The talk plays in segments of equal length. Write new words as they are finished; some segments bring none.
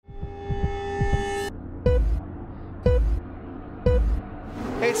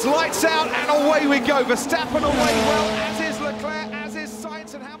It's lights out and away we go. Verstappen away well, as is Leclerc, as is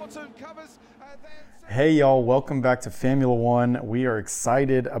Sainz, and Hamilton covers. Hey y'all, welcome back to Formula One. We are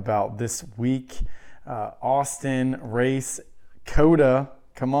excited about this week. Austin race, COTA,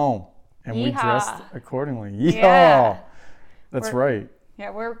 come on. And Yeehaw. We dressed accordingly. Yeehaw! Yeah. That's right.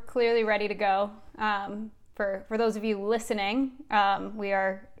 Yeah, we're clearly ready to go. For those of you listening, we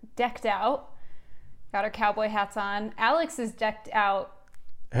are decked out. Got our cowboy hats on. Alex is decked out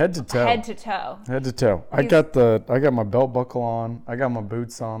Head to toe. head to toe. Head to toe. I got my belt buckle on. I got my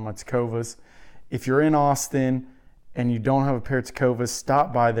boots on, my Tacovas. If you're in Austin and you don't have a pair of Tacovas,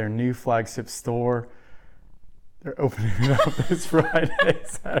 stop by their new flagship store. They're opening it up this Friday,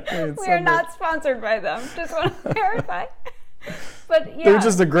 Saturday, and We Sunday. are not sponsored by them. Just want to clarify. But yeah. They're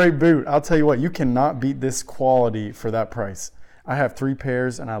just a great boot. I'll tell you what, you cannot beat this quality for that price. I have 3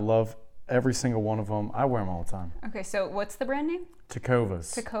 pairs and I love every single one of them. I wear them all the time. Okay, so what's the brand name?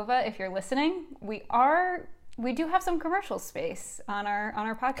 Tacovas. Tacova, if you're listening, we do have some commercial space on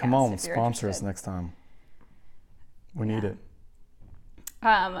our podcast. Come on, if you're sponsor us interested. next time. We need it.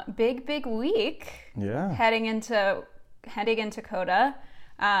 Big week. Yeah. Heading into COTA.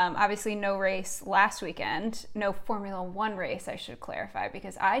 Obviously no race last weekend. No Formula One race, I should clarify,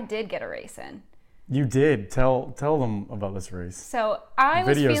 because I did get a race in. You did. Tell them about this race. So I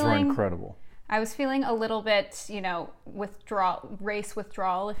was Videos feeling were incredible. I was feeling a little bit, race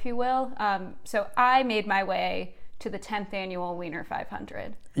withdrawal, if you will. So I made my way to the 10th annual Wiener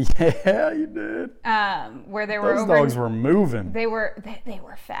 500. Yeah, you did. Where there were Those dogs were moving. They were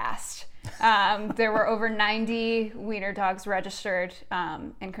fast. There were over 90 Wiener dogs registered,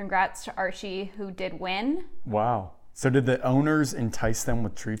 and congrats to Archie, who did win. Wow. So did the owners entice them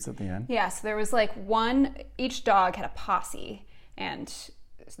with treats at the end? Yes, there was each dog had a posse, and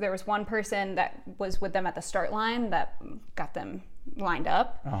there was one person that was with them at the start line that got them lined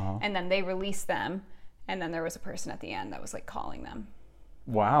up, and then they released them, and then there was a person at the end that was calling them.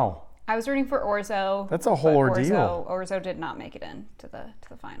 Wow. I was rooting for Orzo. That's a whole ordeal. Orzo did not make it in to the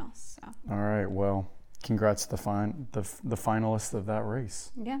finals. So. All right. Well, congrats to the finalists of that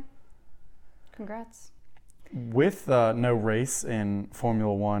race. Yeah. Congrats. With no race in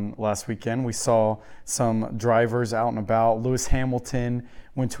Formula One last weekend, we saw some drivers out and about. Lewis Hamilton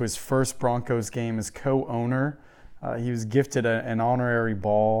went to his first Broncos game as co-owner. He was gifted an honorary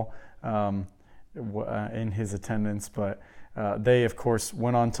ball in his attendance, but they, of course,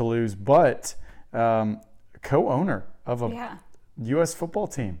 went on to lose. But co-owner of a U.S. football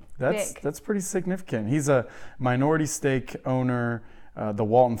team. That's pretty significant. He's a minority stake owner. The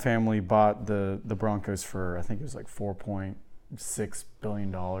Walton family bought the Broncos for, I think it was $4.6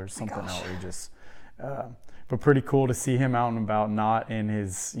 billion, something outrageous. But pretty cool to see him out and about, not in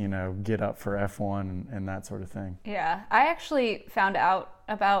his, get up for F1 and that sort of thing. Yeah, I actually found out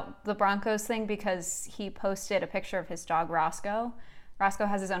about the Broncos thing because he posted a picture of his dog Roscoe. Roscoe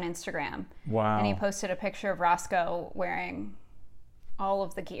has his own Instagram. Wow. And he posted a picture of Roscoe wearing all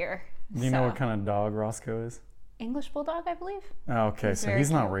of the gear. Do you know what kind of dog Roscoe is? English Bulldog, I believe. Oh, okay, so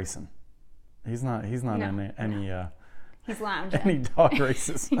he's not racing. He's not in any he's lounging. Any dog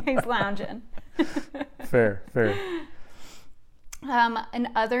races. He's lounging. Fair. In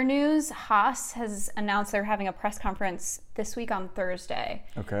other news, Haas has announced they're having a press conference this week on Thursday.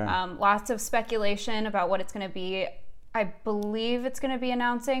 Okay. Lots of speculation about what it's going to be. I believe it's going to be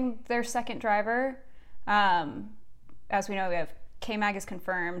announcing their second driver. As we know, we have K-Mag is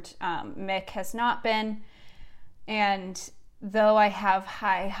confirmed. Mick has not been. And though I have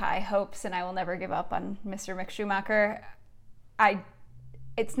high hopes and I will never give up on Mr. Mick Schumacher,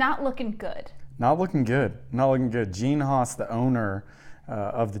 it's not looking good. Not looking good. Gene Haas, the owner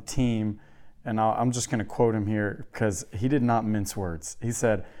of the team, and I'm just going to quote him here because he did not mince words. He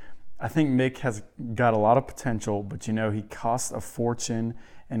said, I think Mick has got a lot of potential, but he costs a fortune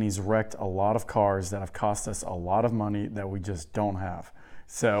and he's wrecked a lot of cars that have cost us a lot of money that we just don't have.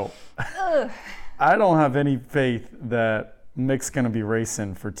 So I don't have any faith that Mick's going to be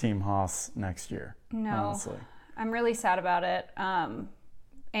racing for Team Haas next year. No, honestly. I'm really sad about it.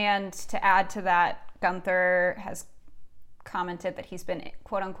 And to add to that, Gunther has commented that he's been,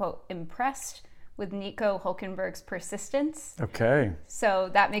 quote unquote, impressed with Nico Hülkenberg's persistence. Okay. So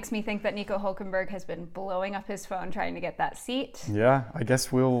that makes me think that Nico Hülkenberg has been blowing up his phone trying to get that seat. Yeah, I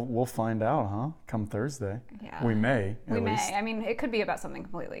guess we'll find out, huh? Come Thursday. Yeah. We may. We may. I mean, it could be about something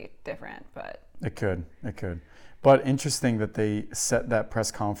completely different, but It could. But interesting that they set that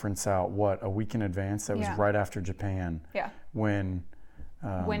press conference out, a week in advance? That was right after Japan. Yeah. When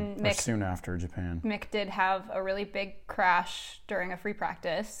Mick, soon after Japan. Mick did have a really big crash during a free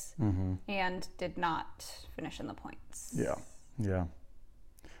practice and did not finish in the points. Yeah.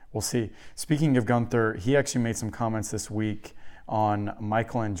 we'll see. Speaking of Gunther, he actually made some comments this week on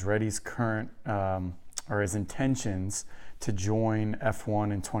Michael Andretti's current or his intentions to join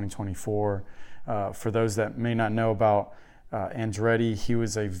F1 in 2024. For those that may not know about Andretti, he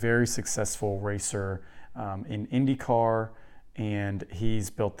was a very successful racer in IndyCar, and he's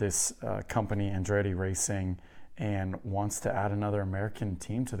built this company, Andretti Racing, and wants to add another American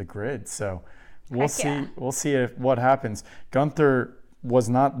team to the grid. So we'll see. Yeah. We'll see what happens. Gunther was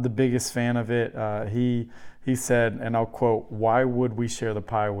not the biggest fan of it. He said, and I'll quote, "Why would we share the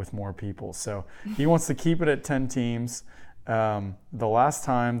pie with more people?" So he wants to keep it at 10 teams. The last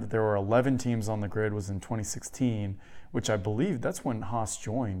time that there were 11 teams on the grid was in 2016, which I believe that's when Haas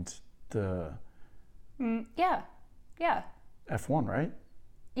joined the Yeah. F1, right?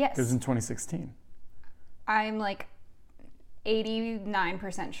 Yes. It was in 2016. I'm like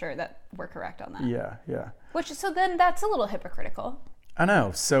 89% sure that we're correct on that. Yeah. So then that's a little hypocritical. I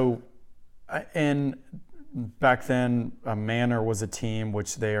know. So, and back then, Manor was a team,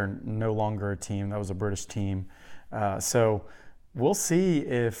 which they are no longer a team. That was a British team. So we'll see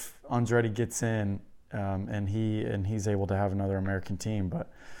if Andretti gets in and he's able to have another American team.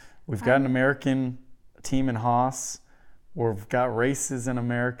 But we've got an American team in Haas. We've got races in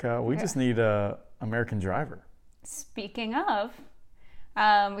America. We just need a American driver. Speaking of,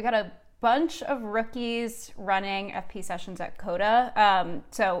 we got a bunch of rookies running FP sessions at COTA.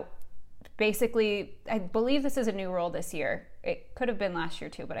 So basically, I believe this is a new rule this year. It could have been last year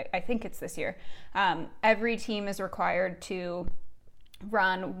too, but I think it's this year. Every team is required to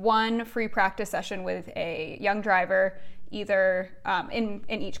run one free practice session with a young driver, either in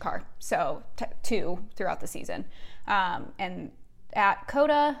each car, so 2 throughout the season. And at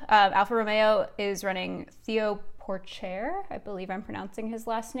COTA, Alfa Romeo is running Theo Porcher. I believe I'm pronouncing his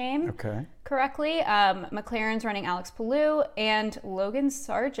last name correctly. McLaren's running Alex Palou, and Logan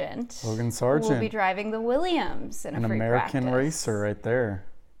Sargent will be driving the Williams in a free American practice. Racer right there.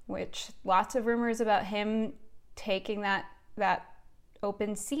 Which lots of rumors about him taking that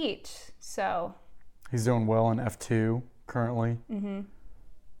open seat. So he's doing well in F2 currently.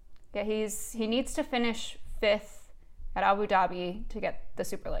 Yeah, he needs to finish 5th at Abu Dhabi to get the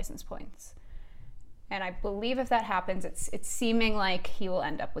super license points. And I believe if that happens, it's seeming like he will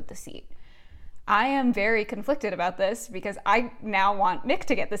end up with the seat. I am very conflicted about this because I now want Mick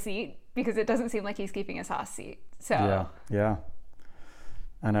to get the seat because it doesn't seem like he's keeping his Haas seat. So yeah.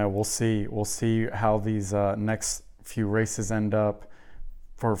 I know. We'll see. We'll see how these next few races end up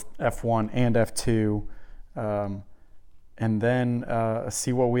for F1 and F2, and then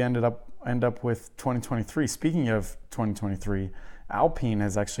see what we end up with 2023. Speaking of 2023, Alpine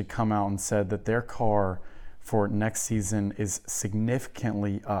has actually come out and said that their car for next season is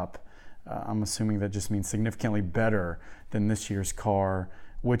significantly up. I'm assuming that just means significantly better than this year's car,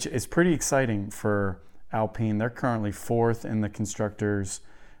 which is pretty exciting for Alpine. They're currently 4th in the Constructors'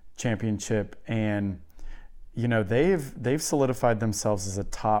 Championship, and they've solidified themselves as a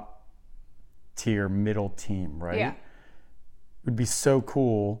top tier middle team, right? Yeah. It would be so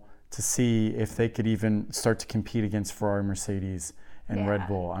cool to see if they could even start to compete against Ferrari, Mercedes, and Red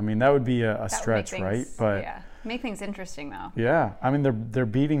Bull. I mean, that would be a stretch, right? But make things interesting though. Yeah, I mean they're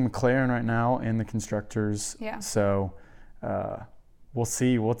beating McLaren right now in the Constructors. Yeah. So we'll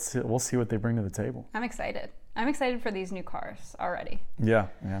see what they bring to the table. I'm excited. I'm excited for these new cars already. Yeah.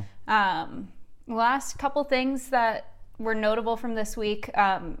 Last couple things that were notable from this week.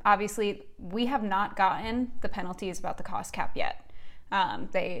 Obviously, we have not gotten the penalties about the cost cap yet.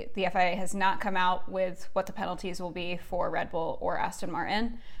 The FIA has not come out with what the penalties will be for Red Bull or Aston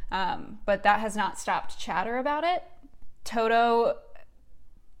Martin, but that has not stopped chatter about it. Toto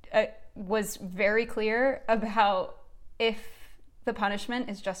was very clear about if the punishment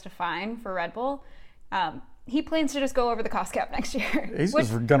is just a fine for Red Bull. He plans to just go over the cost cap next year. He's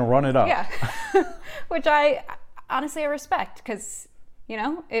just going to run it up. Yeah, which I honestly respect because,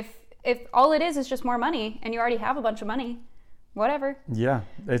 if all it is just more money and you already have a bunch of money, whatever. Yeah,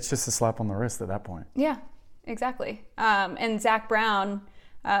 it's just a slap on the wrist at that point. Yeah, exactly. And Zach Brown,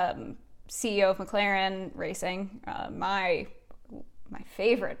 CEO of McLaren Racing, my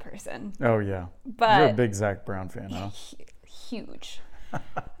favorite person. Oh yeah, but you're a big Zach Brown fan, huh? Huge.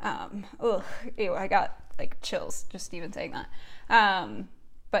 Ew, I got chills just even saying that.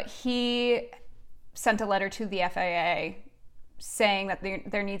 But he sent a letter to the FIA saying that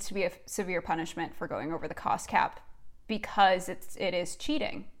there needs to be a severe punishment for going over the cost cap because it is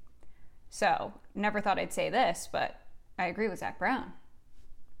cheating. So never thought I'd say this, but I agree with Zach Brown.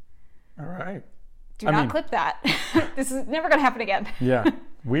 All right. Do not clip that. This is never going to happen again. Yeah,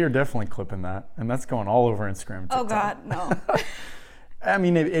 we are definitely clipping that, and that's going all over Instagram. TikTok. Oh God, no. I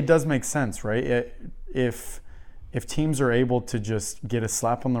mean, it does make sense, right? If teams are able to just get a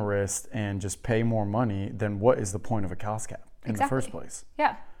slap on the wrist and just pay more money, then what is the point of a cost cap in the first place?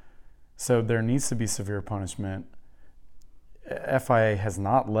 Yeah. So there needs to be severe punishment. FIA has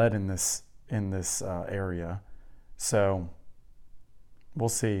not led in this area, so we'll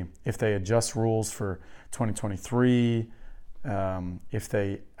see if they adjust rules for 2023. If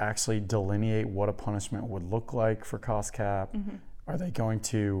they actually delineate what a punishment would look like for cost cap. Are they going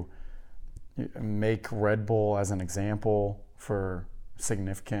to make Red Bull as an example for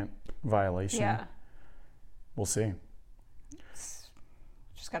significant violation? Yeah. We'll see.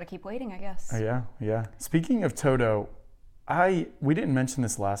 Just got to keep waiting, I guess. Yeah. Speaking of Toto, we didn't mention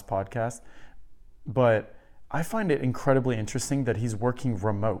this last podcast, but I find it incredibly interesting that he's working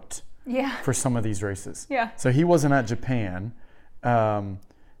remote for some of these races. Yeah. So he wasn't at Japan.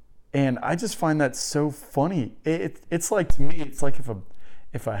 And I just find that so funny. It's like, to me, it's like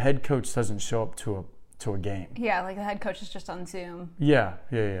if a head coach doesn't show up to a game. Yeah, like the head coach is just on Zoom. Yeah.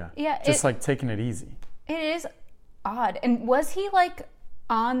 Yeah. Just like taking it easy. It is odd. And was he like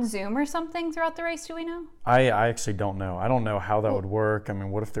on Zoom or something throughout the race? Do we know? I actually don't know. I don't know how that would work. I mean,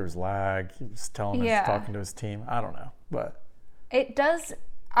 what if there's lag? He's telling us, talking to his team. I don't know. But it does.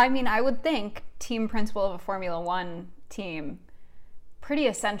 I mean, I would think team principal of a Formula One team, pretty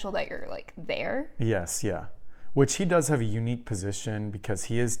essential that you're like there. Yes, yeah. Which he does have a unique position because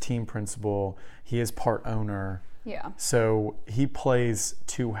he is team principal. He is part owner. Yeah. So he plays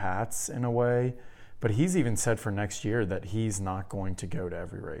two hats in a way. But he's even said for next year that he's not going to go to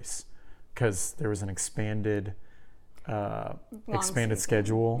every race because there was an expanded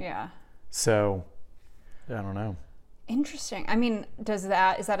schedule. Yeah. So I don't know. Interesting. I mean, is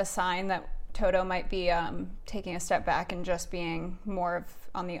that a sign that Toto might be taking a step back and just being more of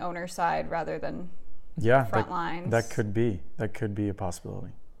on the owner side rather than front lines? That could be. That could be a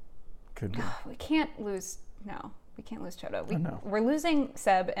possibility. Could be. We can't lose. No, we can't lose Toto. We're losing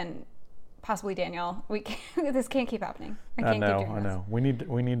Seb and possibly Daniel. This can't keep happening. I know. We need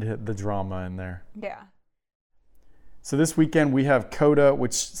to hit the drama in there. Yeah. So this weekend we have COTA,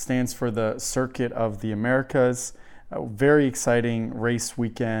 which stands for the Circuit of the Americas. A very exciting race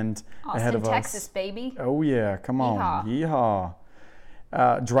weekend ahead of us. Austin, Texas, baby. Oh yeah, come on. Yeehaw.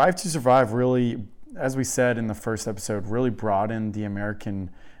 Drive to Survive really, as we said in the first episode, really broadened the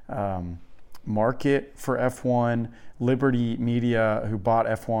American market for F1. Liberty Media, who bought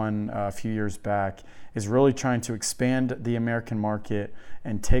F1 a few years back, is really trying to expand the American market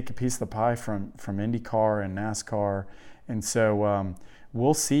and take a piece of the pie from IndyCar and NASCAR. And so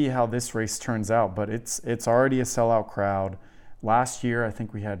we'll see how this race turns out, but it's already a sellout crowd. Last year, I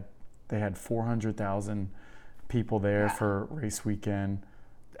think they had 400,000 people there for race weekend.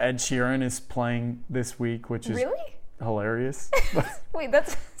 Ed Sheeran is playing this week, which is hilarious. Wait,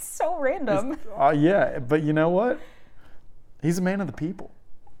 that's so random. Yeah, but you know what? He's a man of the people.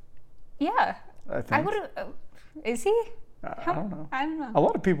 Yeah. I think. I would have. Is he? I don't know. I don't know. A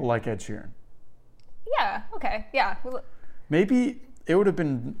lot of people like Ed Sheeran. Yeah. Okay. Yeah. Maybe it would have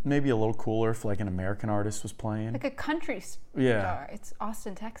been a little cooler if like an American artist was playing. Like a country star. Yeah. It's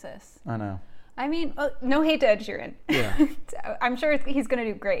Austin, Texas. I know. I mean, no hate to Ed Sheeran. Yeah. I'm sure he's going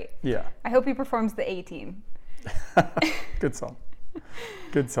to do great. Yeah. I hope he performs the A-Team. Good song.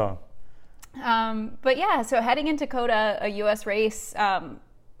 Good song. But yeah, so heading into COTA, a U.S. race,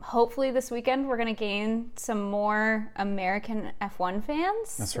 hopefully this weekend we're going to gain some more American F1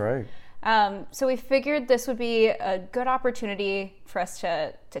 fans. That's right. So we figured this would be a good opportunity for us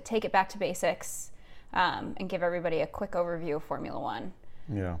to take it back to basics and give everybody a quick overview of Formula One.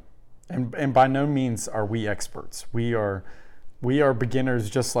 Yeah. And by no means are we experts. We are beginners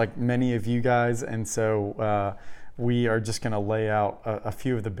just like many of you guys, and so we are just going to lay out a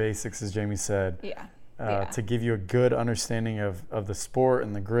few of the basics, as Jamie said, to give you a good understanding of the sport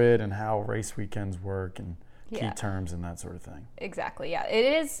and the grid and how race weekends work and key terms and that sort of thing. Exactly, yeah.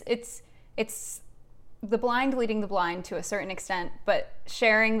 It's the blind leading the blind to a certain extent, but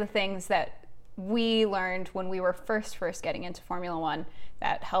sharing the things that we learned when we were first getting into Formula One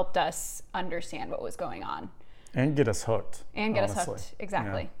that helped us understand what was going on. And get us hooked.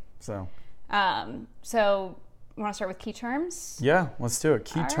 Exactly. Yeah. So you want to start with key terms? Yeah, let's do it.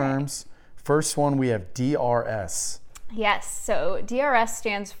 Key terms. Right. First one, we have DRS. Yes, so DRS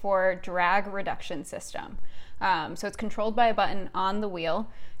stands for Drag Reduction System. So it's controlled by a button on the wheel,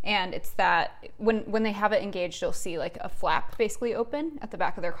 and it's that when they have it engaged, you'll see like a flap basically open at the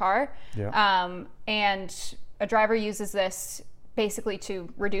back of their car. Yeah. And a driver uses this basically to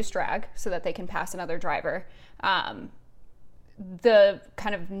reduce drag so that they can pass another driver. The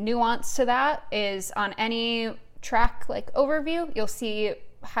kind of nuance to that is on any track like overview, you'll see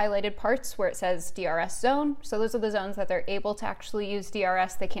highlighted parts where it says DRS zone. So those are the zones that they're able to actually use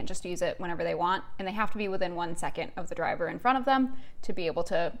DRS. They can't just use it whenever they want, and they have to be within 1 second of the driver in front of them to be able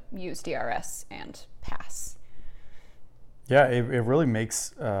to use DRS and pass. Yeah, it really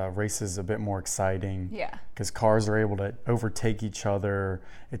makes races a bit more exciting. Yeah. Because cars are able to overtake each other.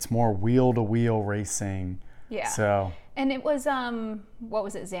 It's more wheel-to-wheel racing. Yeah. So. And it was, what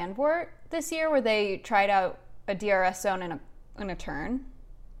was it, Zandvoort this year, where they tried out a DRS zone in a turn?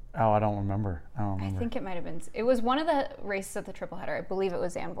 Oh, I don't remember. I think it might have been. It was one of the races at the triple header. I believe it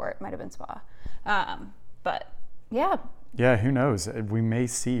was Zandvoort. It might have been Spa. But yeah. Yeah, who knows? We may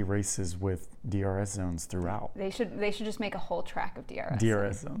see races with DRS zones throughout. They should just make a whole track of DRS.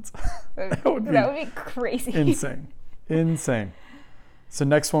 DRS zones. that would be crazy. Insane. So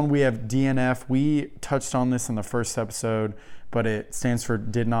next one we have DNF. We touched on this in the first episode, but it stands for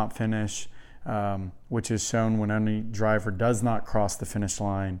did not finish. Which is shown when any driver does not cross the finish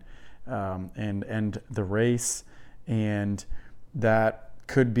line and end the race. And that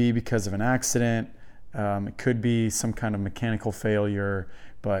could be because of an accident. It could be some kind of mechanical failure,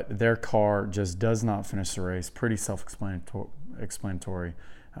 but their car just does not finish the race. Pretty self-explanatory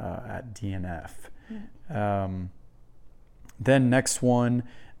at DNF. Then next one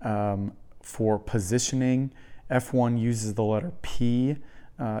for positioning, F1 uses the letter P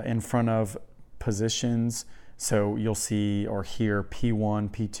in front of positions, so you'll see or hear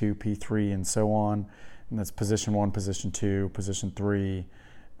P1, P2, P3, and so on, and that's position 1, position 2, position 3,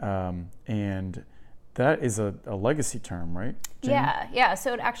 and that is a legacy term, right, Jen? Yeah.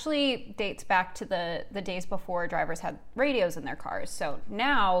 So it actually dates back to the days before drivers had radios in their cars. So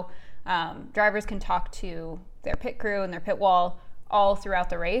now drivers can talk to their pit crew and their pit wall all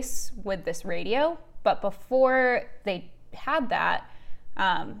throughout the race with this radio, but before they had that,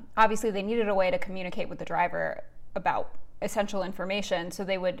 obviously they needed a way to communicate with the driver about essential information, so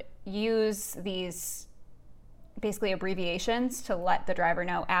they would use these basically abbreviations to let the driver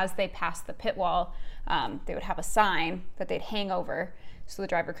know as they passed the pit wall. They would have a sign that they'd hang over so the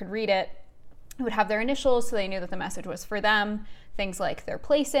driver could read it. It would have their initials so they knew that the message was for them. Things like their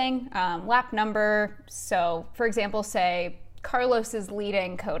placing, lap number. So for example, say Carlos is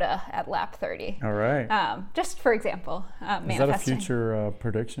leading Coda at lap 30. All right. Just for example, is that a future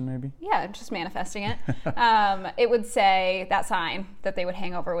prediction maybe? Yeah, just manifesting it. It would say, that sign that they would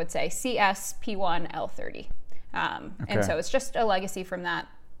hang over would say CS P1 L30. And so it's just a legacy from that.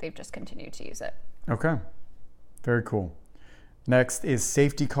 They've just continued to use it. Okay. Very cool. Next is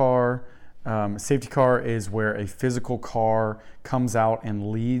safety car. Safety car is where a physical car comes out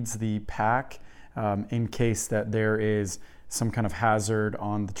and leads the pack in case that there is some kind of hazard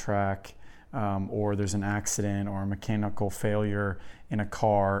on the track, or there's an accident or a mechanical failure in a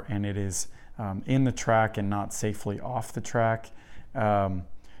car and it is in the track and not safely off the track.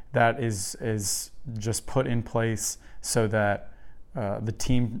 That is just put in place so that the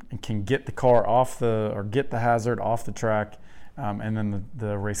team can get the car get the hazard off the track, and then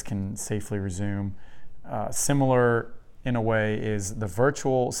the race can safely resume. Similar in a way is the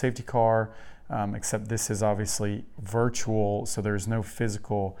virtual safety car, except this is obviously virtual, so there's no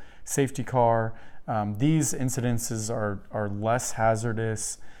physical safety car. These incidences are less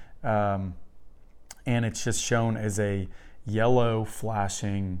hazardous, and it's just shown as a yellow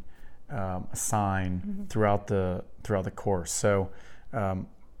flashing sign throughout the course. So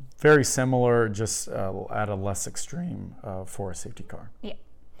very similar, just at a less extreme for a safety car. Yeah.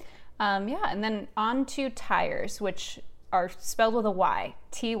 And then on to tires, which are spelled with a Y,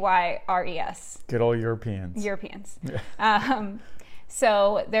 Tyres. Good old Europeans. Yeah.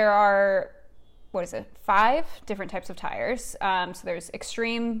 So there are, 5 different types of tires. So there's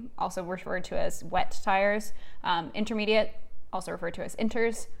extreme, also referred to as wet tires, intermediate, also referred to as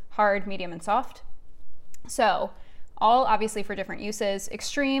inters, hard, medium, and soft. So all obviously for different uses.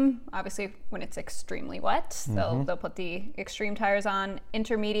 Extreme, obviously when it's extremely wet, they'll put the extreme tires on.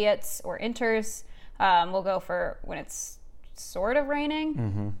 Intermediates or inters will go for when it's sort of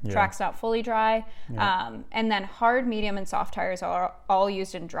raining, track's not fully dry. And then hard, medium, and soft tires are all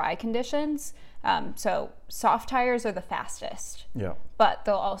used in dry conditions. So soft tires are the fastest, but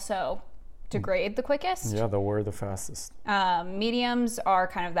they'll also degrade the quickest. Yeah, they'll wear the fastest. Mediums are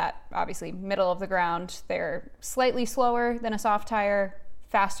kind of that obviously middle of the ground. They're slightly slower than a soft tire,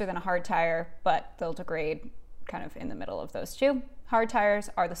 faster than a hard tire, but they'll degrade kind of in the middle of those two. Hard tires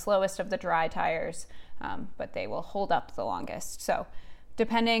are the slowest of the dry tires, but they will hold up the longest. So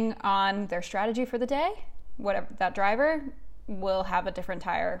depending on their strategy for the day, whatever that driver will have a different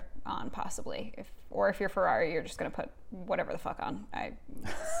tire on possibly. If you're Ferrari, you're just going to put whatever the fuck on.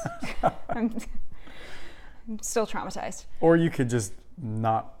 I'm still traumatized. Or you could just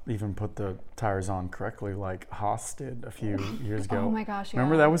not even put the tires on correctly, like Haas did a few years ago. Oh my gosh, yeah.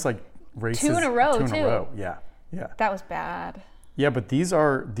 Remember that was like races 2 in a row, two in too. a row. Yeah. That was bad. Yeah, but these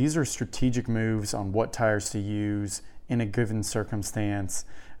are strategic moves on what tires to use in a given circumstance.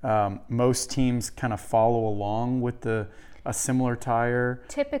 Most teams kind of follow along with a similar tire.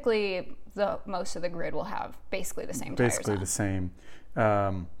 Typically, most of the grid will have basically the same tires. Basically the same.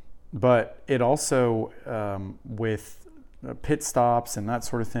 But it also, with pit stops and that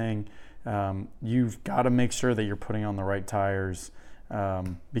sort of thing, you've got to make sure that you're putting on the right tires,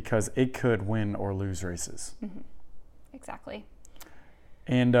 because it could win or lose races. Mm-hmm. Exactly.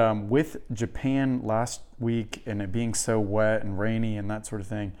 And with Japan last week and it being so wet and rainy and that sort of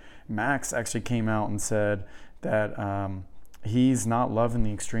thing, Max actually came out and said that he's not loving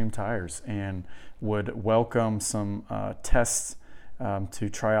the extreme tires and would welcome some tests to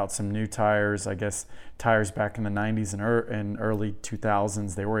try out some new tires. I guess tires back in the 90s and early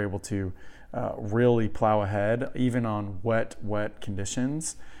 2000s, they were able to really plow ahead, even on wet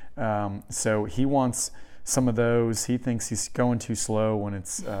conditions. So he wants some of those. He thinks he's going too slow when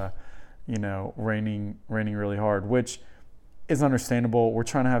it's raining really hard, which is understandable. We're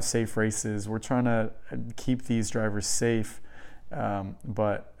trying to have safe races. We're trying to keep these drivers safe.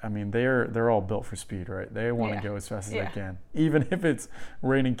 But I mean, they're all built for speed, right? They want to go as fast as they can, even if it's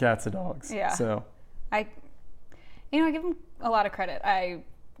raining cats and dogs. Yeah. So I give them a lot of credit. I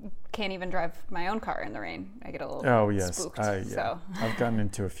can't even drive my own car in the rain. I get a little spooked. So I've gotten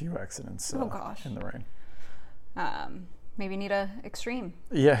into a few accidents oh gosh, in the rain. Maybe need a extreme.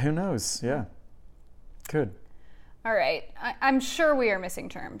 Yeah, who knows? Yeah, could. All right, I'm sure we are missing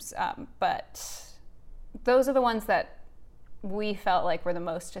terms, but those are the ones that we felt like were the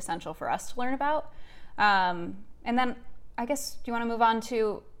most essential for us to learn about. And then I guess, do you want to move on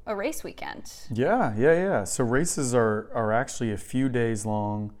to a race weekend? Yeah. So races are actually a few days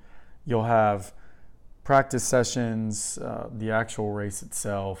long. You'll have practice sessions, the actual race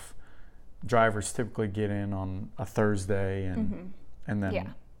itself. Drivers typically get in on a Thursday and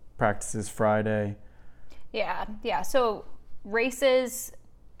then practices Friday. Yeah. So races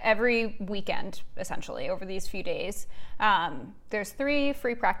every weekend, essentially, over these few days. There's 3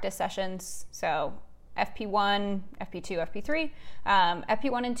 free practice sessions. So FP1, FP2, FP3.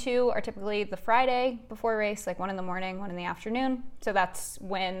 FP1 and 2 are typically the Friday before race, like 1 in the morning, 1 in the afternoon. So that's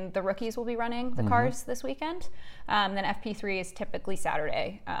when the rookies will be running the cars this weekend. Then FP3 is typically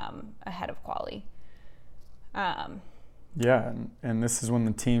Saturday, ahead of quali. Yeah, and this is when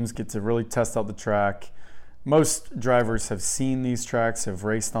the teams get to really test out the track. Most drivers have seen these tracks, have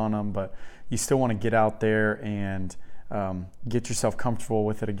raced on them, but you still want to get out there and get yourself comfortable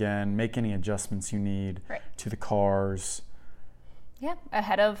with it again, make any adjustments you need to the cars. Yeah,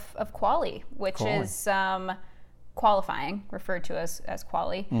 ahead of quali, which is qualifying, referred to as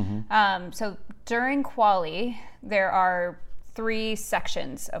quali. So during quali, there are 3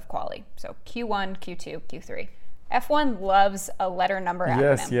 sections of quali. So Q1, Q2, Q3. F1 loves a letter number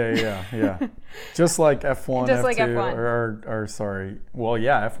acronym. Yes, yeah. Just like F1, Just F2, like F1. or sorry. Well,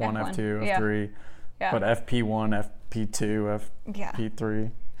 yeah, F1, F2, F3. Yeah. But FP1, FP2,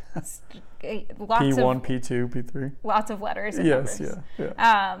 FP3. P1, P2, P3. Lots of letters and numbers.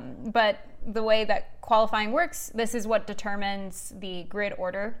 Yeah. But the way that qualifying works, this is what determines the grid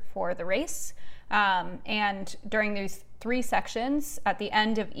order for the race. And during these 3 sections, at the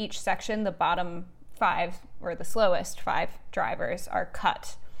end of each section, the bottom 5, or the slowest 5 drivers, are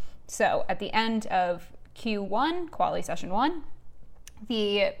cut. So at the end of Q1, quali session 1,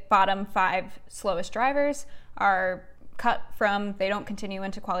 the bottom 5 slowest drivers are cut from, they don't continue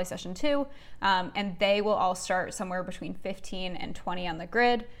into quali session 2, and they will all start somewhere between 15 and 20 on the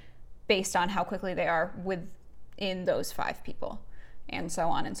grid based on how quickly they are within those 5 people, and so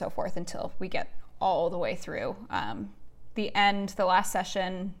on and so forth until we get all the way through. The last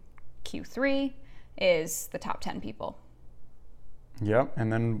session, Q3, is the top 10 people. Yep,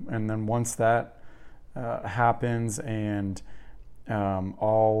 and then once that happens and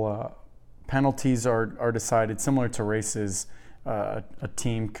all penalties are decided, similar to races, a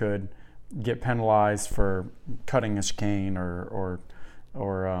team could get penalized for cutting a chicane or I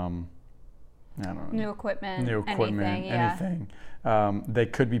don't know, new equipment, anything. They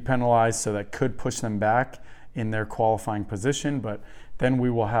could be penalized, so that could push them back in their qualifying position, but then we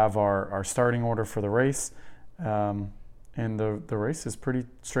will have our starting order for the race, and the race is pretty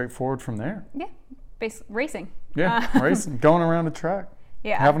straightforward from there. Yeah, racing. Yeah, racing, going around the track,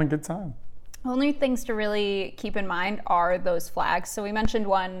 having a good time. Only things to really keep in mind are those flags. So we mentioned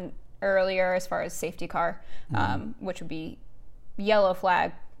one earlier as far as safety car, which would be yellow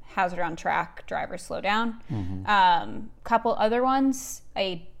flag hazard on track, drivers slow down. Mm-hmm. Couple other ones,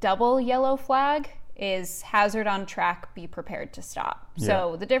 a double yellow flag is hazard on track, be prepared to stop. Yeah.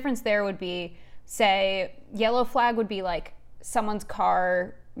 So the difference there would be, say, yellow flag would be like someone's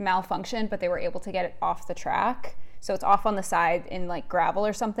car malfunctioned, but they were able to get it off the track. So it's off on the side in like gravel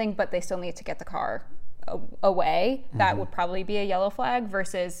or something, but they still need to get the car away. Mm-hmm. That would probably be a yellow flag,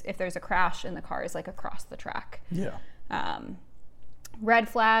 versus if there's a crash and the car is like across the track. Yeah. Red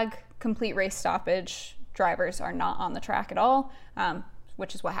flag, complete race stoppage. Drivers are not on the track at all,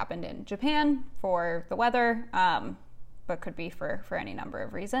 which is what happened in Japan for the weather, but could be for any number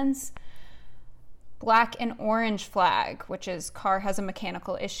of reasons. Black and orange flag, which is car has a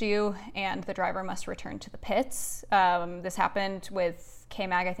mechanical issue and the driver must return to the pits. This happened with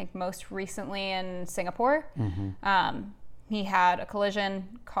K-Mag, I think, most recently in Singapore. Mm-hmm. He had a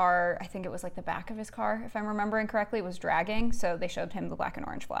collision. Car, I think it was like the back of his car, if I'm remembering correctly, was dragging. So they showed him the black and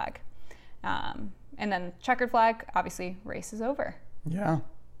orange flag. And then checkered flag, obviously, race is over. Yeah.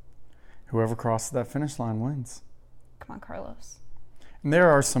 Whoever crosses that finish line wins. Come on, Carlos. And there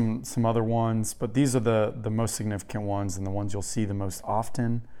are some other ones, but these are the most significant ones and the ones you'll see the most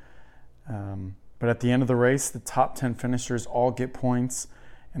often. But at the end of the race, the top 10 finishers all get points,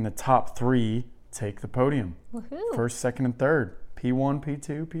 and the top 3 take the podium. Woohoo. First, second, and third. P1,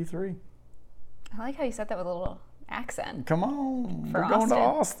 P2, P3. I like how you said that with a little accent. Come on. For we're going to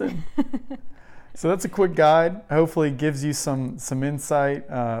Austin. So that's a quick guide. Hopefully gives you some insight,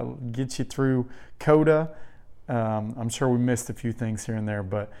 gets you through COTA. I'm sure we missed a few things here and there,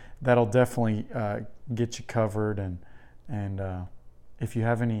 but that'll definitely get you covered. And if you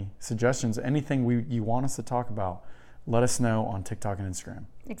have any suggestions, anything you want us to talk about, let us know on TikTok and Instagram.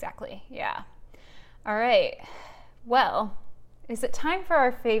 Exactly, yeah. All right. Well, is it time for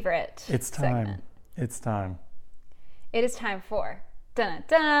our favorite It's time. segment? It's time. It is time for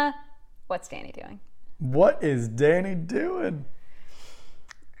dun-dun-dun. What's Danny doing? What is Danny doing?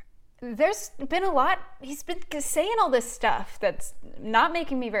 There's been a lot. He's been saying all this stuff that's not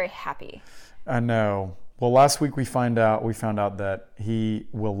making me very happy. I know. Well, last week we found out that he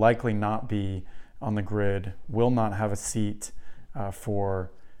will likely not be on the grid, will not have a seat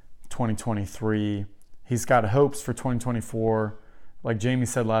for 2023. He's got hopes for 2024. Like Jamie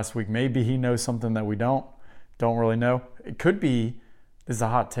said last week, maybe he knows something that we don't really know. It could be, this is a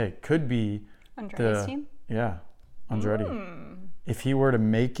hot take, could be Andretti's team? Yeah, Andretti. If he were to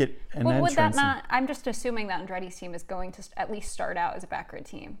make it an entrance. Would that not, I'm just assuming that Andretti's team is going to at least start out as a backgrid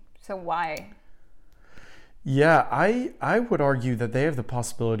team. So why? Yeah, I would argue that they have the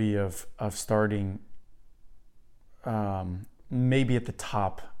possibility of starting maybe at the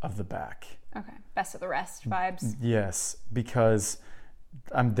top of the back. Okay, best of the rest vibes. Yes, because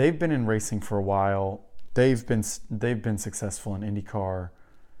they've been in racing for a while. They've been successful in IndyCar.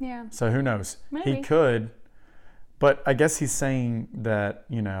 Yeah. So who knows? Maybe. He could, but I guess he's saying that,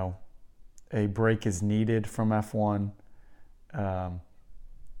 a break is needed from F1.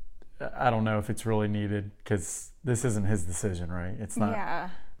 I don't know if it's really needed because this isn't his decision, right? It's not. Yeah.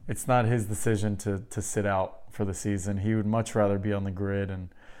 It's not his decision to sit out for the season. He would much rather be on the grid and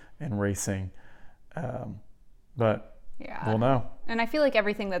racing. But yeah, we'll know. And I feel like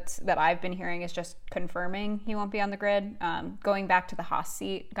everything that I've been hearing is just confirming he won't be on the grid. Going back to the Haas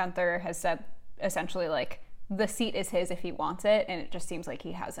seat, Gunther has said essentially like the seat is his if he wants it, and it just seems like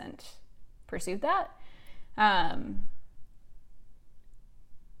he hasn't pursued that. I'm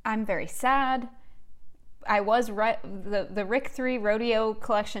very sad. I was right. The Rick 3 rodeo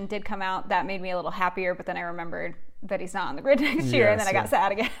collection did come out. That made me a little happier, but then I remembered that he's not on the grid next year, and then I got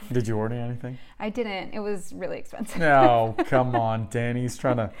sad again. Did you order anything? I didn't. It was really expensive. No, come on, Danny. He's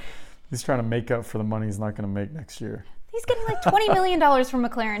trying to make up for the money he's not going to make next year. He's getting like $20 million from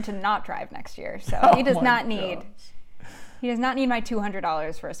McLaren to not drive next year, so he does not need. Gosh. He does not need my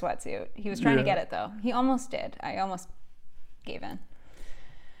 $200 for a sweatsuit. He was trying to get it though. He almost did. I almost gave in.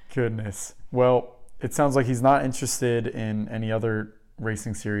 Goodness. Well, it sounds like he's not interested in any other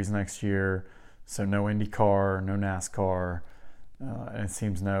racing series next year. So no IndyCar, no NASCAR, and it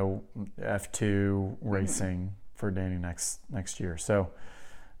seems no F2 racing for Danny next year. So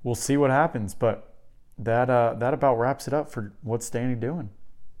we'll see what happens. But that about wraps it up for what's Danny doing.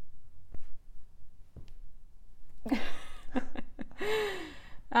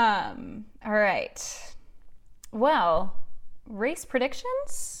 All right. Well, race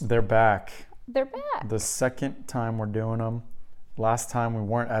predictions? They're back. They're back. The second time we're doing them. Last time we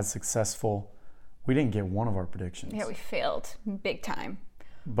weren't as successful. We didn't get one of our predictions. Yeah, we failed big time.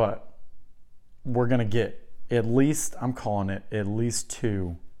 But we're going to get at least, I'm calling it, at least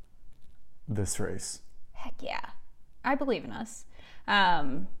 2 this race. Heck yeah. I believe in us.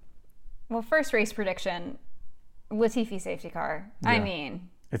 Well, first race prediction, Latifi safety car. Yeah. I mean,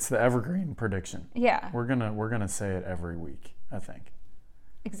 it's the evergreen prediction. Yeah. We're gonna say it every week, I think.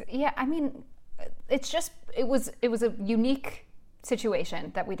 Yeah, I mean, it was a unique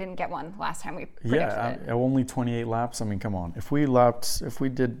situation that we didn't get one last time we predicted it. Only 28 laps. I mean, come on. If we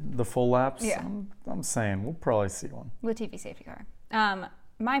did the full laps, yeah. I'm saying we'll probably see one. Latifi safety car.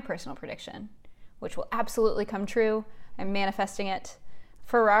 My personal prediction, which will absolutely come true, I'm manifesting it.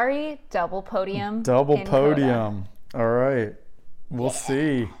 Ferrari double podium. Double in podium. Coda. All right. We'll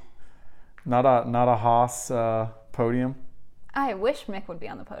see. Not a Haas podium. I wish Mick would be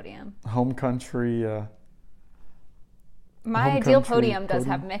on the podium. Home country. My ideal podium does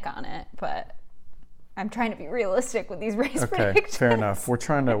have Mick on it, but I'm trying to be realistic with these race predictions. Fair enough. We're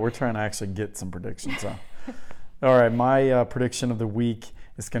trying to actually get some predictions on. All right, my prediction of the week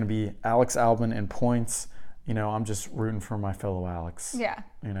is going to be Alex Albon in points. You know, I'm just rooting for my fellow Alex. Yeah.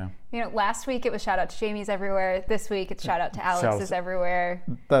 You know, last week it was shout out to Jamie's everywhere. This week it's shout out to Alex's everywhere.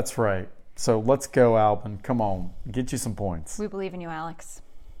 That's right. So let's go, Albon. Come on, get you some points. We believe in you, Alex.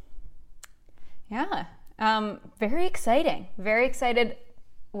 Yeah. Very exciting. Very excited.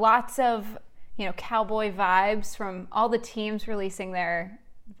 Lots of, cowboy vibes from all the teams releasing their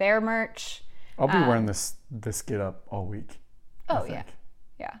merch. I'll be wearing this get up all week. Oh, yeah.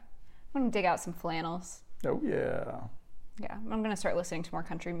 Yeah. I'm going to dig out some flannels. Oh, yeah. Yeah. I'm going to start listening to more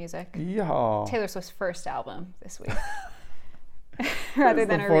country music. Yeah. Taylor Swift's first album this week. Rather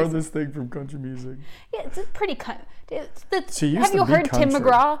than the farthest thing from country music. Yeah, it's a pretty She used have you to be heard country. Tim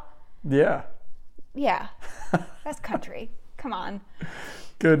McGraw? Yeah. Yeah. That's country. Come on.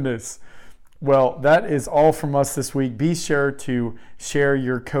 Goodness. Well, that is all from us this week. Be sure to share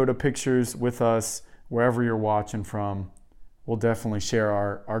your Coda pictures with us wherever you're watching from. We'll definitely share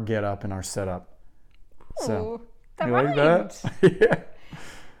our get up and our setup. So, that you rhymed. like that?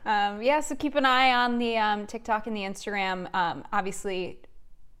 Yeah. So keep an eye on the TikTok and the Instagram. Obviously,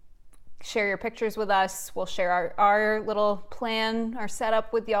 share your pictures with us. We'll share our little plan, our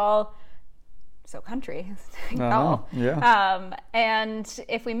setup with y'all. So country. Yeah. And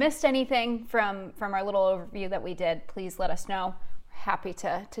if we missed anything from our little overview that we did, please let us know. We're happy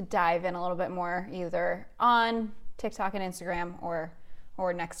to dive in a little bit more, either on TikTok and Instagram, or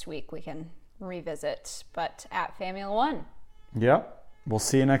next week we can revisit, but at Famula One. Yep. We'll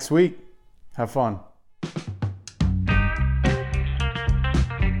see you next week. Have fun.